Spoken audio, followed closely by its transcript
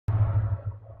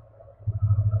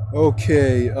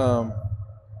Okay, I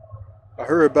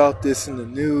heard about this in the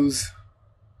news.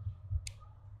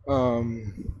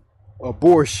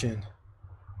 Abortion,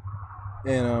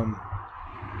 and I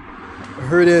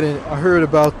heard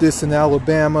about this in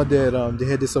Alabama that they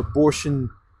had this abortion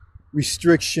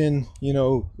restriction.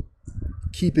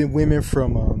 Keeping women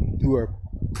from who are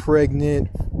pregnant,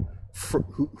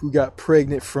 who got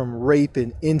pregnant from rape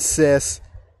and incest,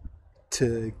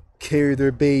 to carry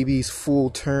their babies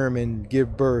full term and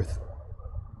give birth.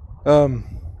 Um,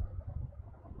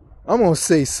 I'm gonna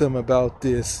say something about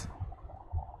this,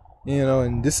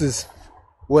 and this is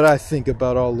what I think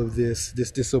about all of this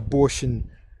abortion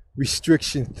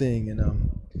restriction thing. And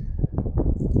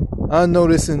I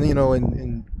notice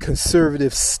in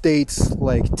conservative states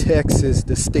like Texas,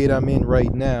 the state I'm in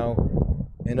right now,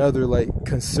 and other like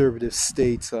conservative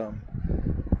states,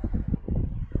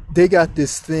 they got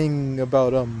this thing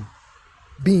about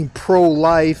being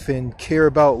pro-life and care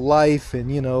about life,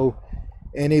 and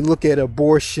and they look at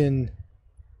abortion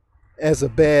as a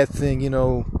bad thing.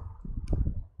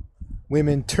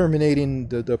 Women terminating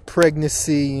the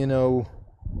pregnancy. I'm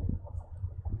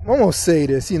gonna say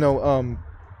this. And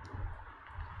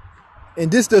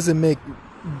this doesn't make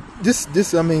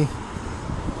this. I mean,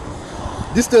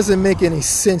 this doesn't make any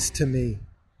sense to me.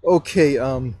 Okay,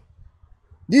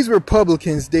 these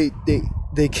Republicans, they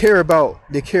care about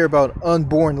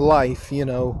unborn life.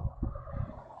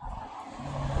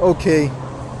 Okay,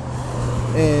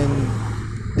 and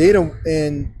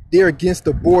they're against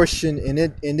abortion,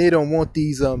 and they don't want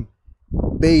these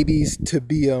babies to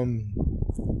be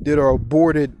that are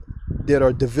aborted, that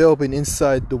are developing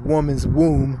inside the woman's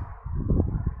womb.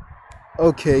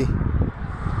 Okay,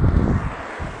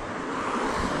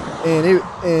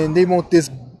 and they want this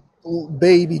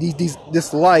baby,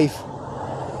 this life,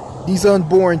 these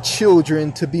unborn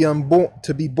children to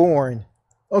be born.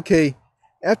 Okay,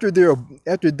 after they're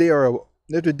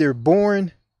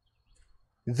born,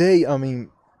 they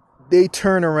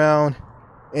turn around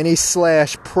and they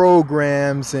slash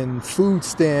programs and food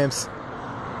stamps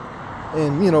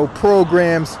and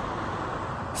programs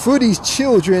for these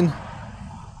children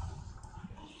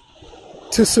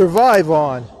to survive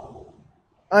on.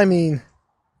 I mean,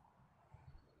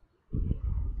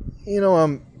 you know,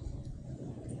 um,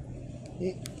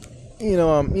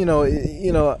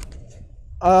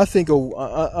 I think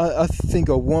I think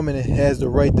a woman has the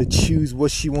right to choose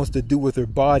what she wants to do with her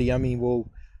body. I mean, well,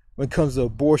 when it comes to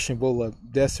abortion, well,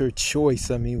 that's her choice.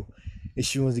 I mean, if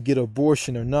she wants to get an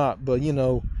abortion or not. But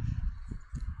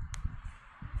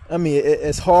I mean,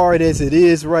 as hard as it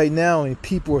is right now, and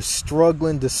people are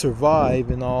struggling to survive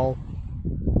and all,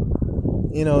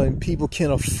 and people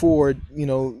can't afford,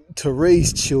 to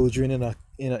raise children in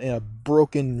a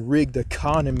broken, rigged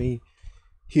economy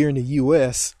here in the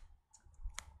U.S.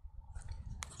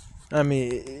 I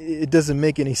mean, it doesn't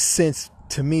make any sense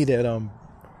to me that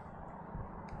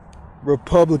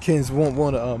Republicans won't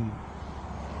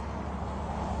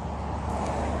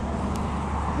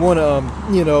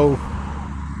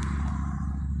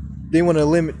they want to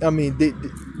limit. I mean,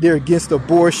 they're against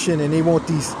abortion, and they want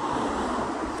these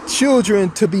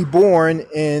children to be born,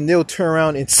 and they'll turn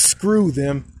around and screw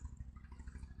them.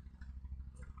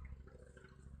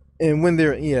 And when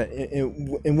they're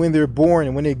and when they're born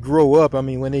and when they grow up, I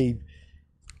mean, when they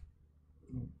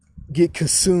get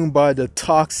consumed by the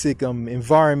toxic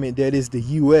environment that is the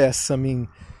U.S. I mean,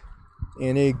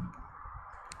 and they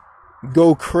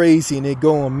go crazy and they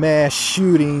go on mass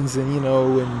shootings, and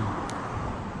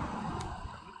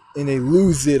and they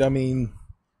lose it. I mean,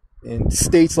 and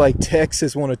states like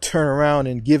Texas want to turn around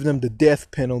and give them the death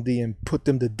penalty and put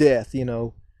them to death.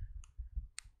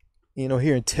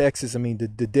 Here in Texas, I mean, the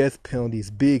death penalty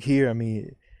is big here. I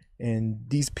mean, and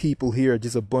these people here are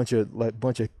just a bunch of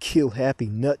kill happy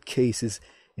nutcases,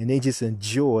 and they just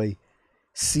enjoy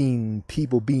seeing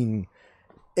people being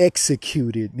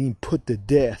executed, being put to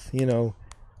death. And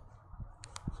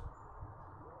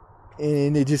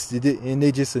they just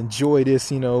enjoy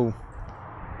this. I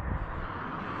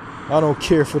don't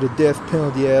care for the death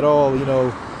penalty at all.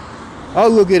 I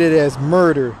look at it as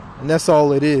murder, and that's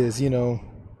all it is.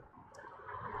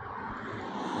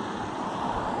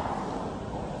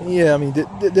 Yeah, I mean,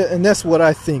 and that's what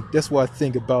I think. That's what I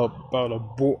think about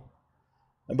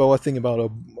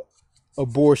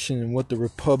abortion and what the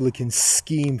Republicans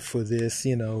scheme for this.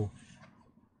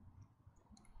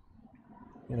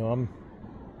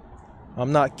 I'm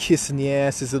not kissing the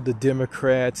asses of the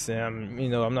Democrats, and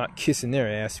I'm not kissing their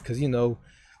ass because I mean,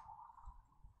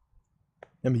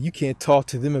 you can't talk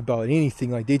to them about anything.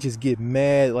 Like, they just get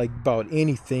mad like about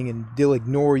anything, and they'll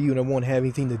ignore you and won't have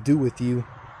anything to do with you.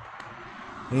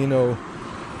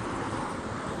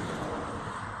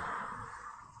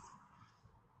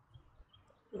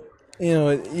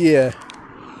 Yeah.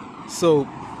 So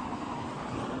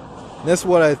that's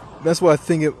what I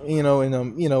think.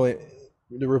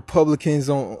 The Republicans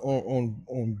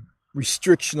on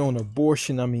restriction on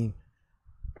abortion. I mean,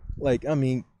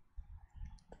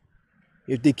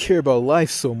 if they care about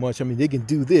life so much, they can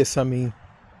do this.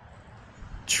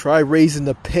 Try raising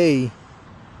the pay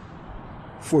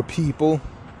for people.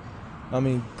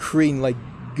 Creating like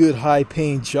good high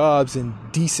paying jobs and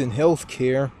decent health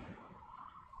care.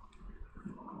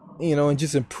 And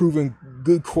just improving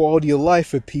good quality of life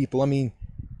for people.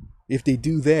 If they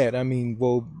do that,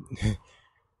 well,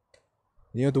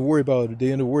 they don't have to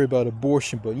worry about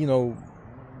abortion. But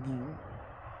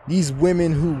these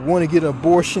women who want to get an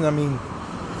abortion,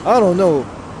 I don't know.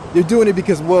 They're doing it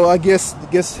because, well, I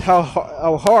guess how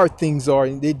hard things are.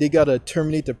 They gotta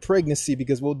terminate the pregnancy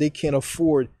because, well, they can't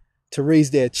afford to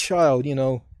raise that child.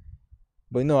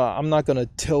 But no, I'm not gonna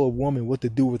tell a woman what to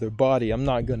do with her body. I'm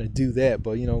not gonna do that.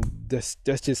 But that's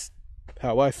just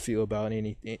how I feel about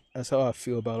anything. That's how I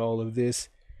feel about all of this.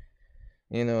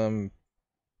 It's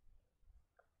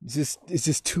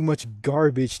just too much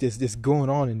garbage that's going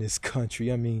on in this country.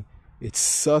 It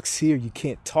sucks here. You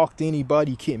can't talk to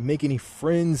anybody. You can't make any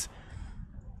friends.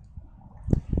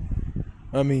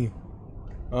 I'm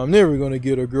never gonna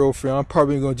get a girlfriend. I'm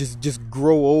probably gonna just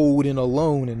grow old and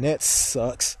alone, and that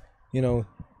sucks.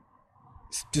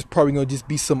 It's just probably gonna just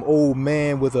be some old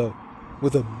man with a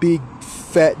big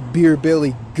fat beer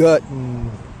belly gut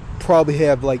and probably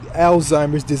have like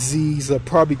Alzheimer's disease. I'm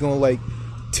probably gonna like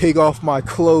take off my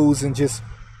clothes and just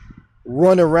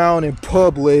run around in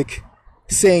public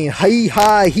saying he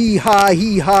hi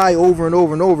over and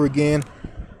over and over again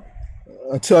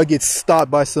until I get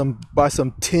stopped by some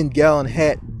 10-gallon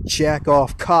hat jack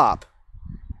off cop.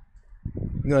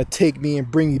 You're gonna take me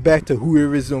and bring me back to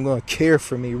whoever is gonna care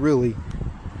for me, really.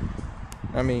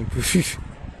 I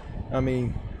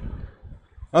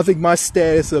think my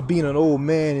status of being an old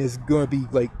man is gonna be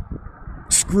like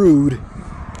screwed.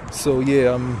 So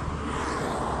yeah, I'm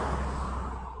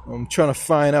trying to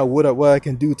find out what I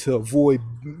can do to avoid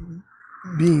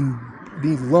being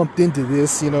lumped into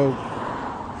this.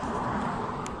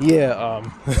 Yeah.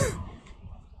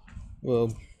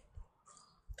 Well.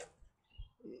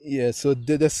 Yeah. So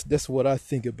that's what I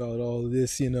think about all of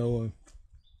this. I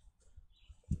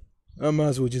might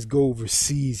as well just go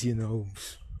overseas.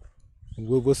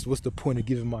 What's the point of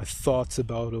giving my thoughts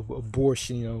about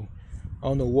abortion? I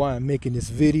don't know why I'm making this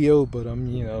video, but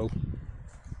I'm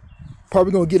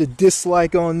probably gonna get a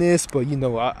dislike on this, but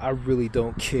I really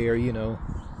don't care.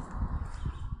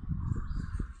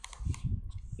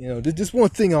 This one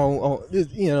thing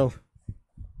on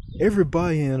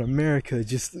everybody in America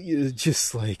just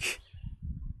like,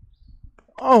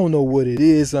 I don't know what it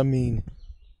is. I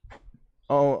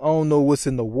don't know what's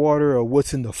in the water or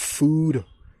what's in the food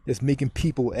that's making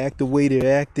people act the way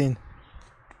they're acting.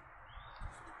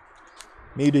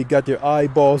 Maybe they got their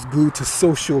eyeballs glued to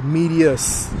social media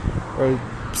or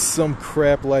some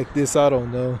crap like this. I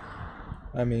don't know.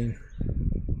 And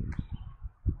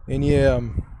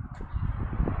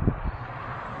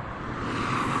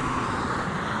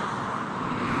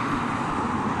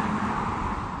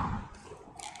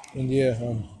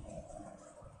yeah,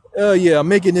 I'm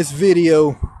making this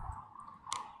video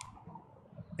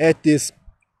at this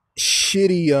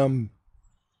shitty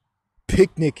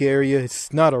picnic area.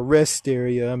 It's not a rest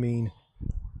area.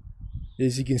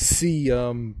 As you can see,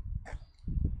 it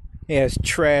has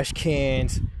trash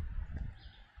cans,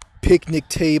 picnic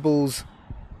tables.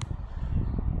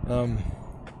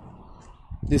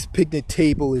 This picnic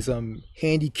table is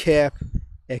handicap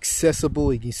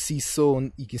accessible. You can see so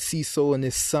in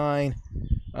this sign.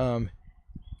 And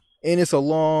it's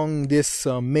along this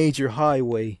major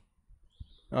highway.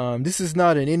 This is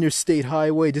not an interstate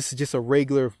highway. This is just a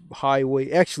regular highway.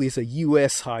 Actually, it's a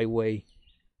U.S. highway.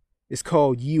 It's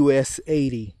called US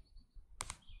 80.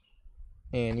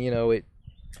 And it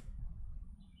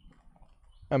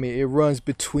runs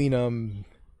between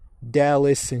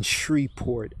Dallas and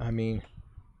Shreveport.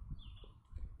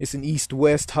 It's an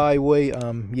east-west highway.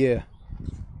 Yeah.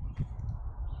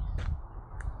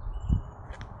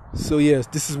 So yes,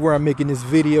 this is where I'm making this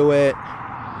video at.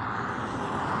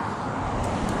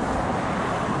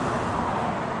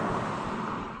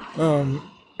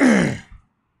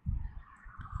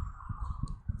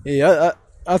 Yeah,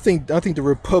 I think the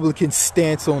Republican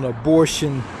stance on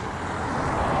abortion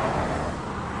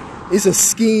is a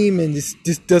scheme, and this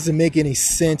doesn't make any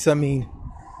sense. Why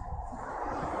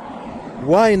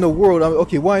in the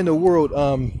world? Why in the world?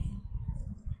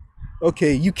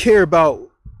 Okay, you care about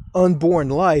unborn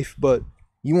life, but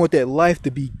you want that life to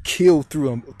be killed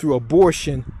through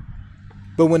abortion.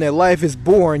 But when that life is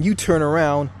born, you turn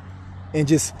around and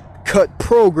just cut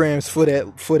programs for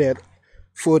that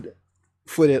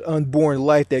unborn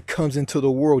life that comes into the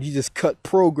world. You just cut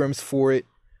programs for it,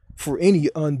 for any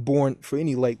unborn, for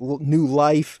any like new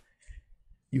life.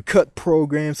 You cut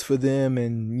programs for them,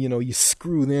 and you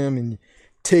screw them and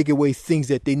take away things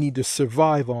that they need to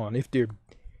survive on. If they're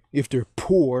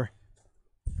poor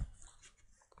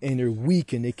and they're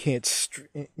weak and they can't,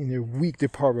 and they're weak, they're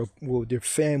part of, well, their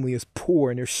family is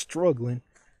poor and they're struggling.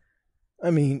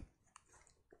 I mean,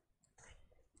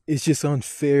 it's just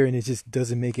unfair, and it just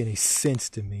doesn't make any sense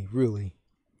to me, really.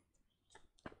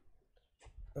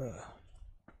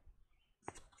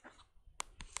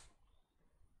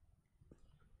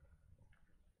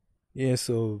 Yeah,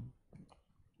 so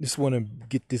just want to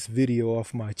get this video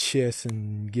off my chest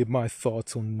and give my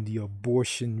thoughts on the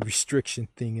abortion restriction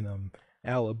thing in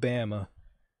Alabama,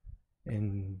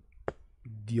 and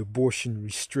the abortion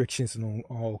restrictions in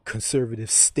all conservative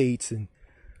states, and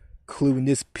including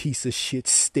this piece of shit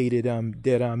state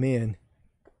that I'm in.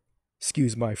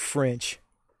 Excuse my French.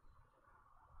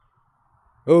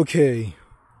 Okay.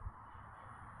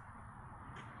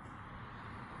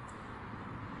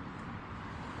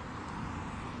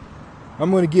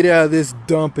 I'm going to get out of this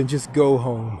dump and just go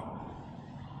home.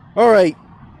 Alright.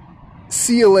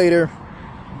 See you later.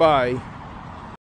 Bye.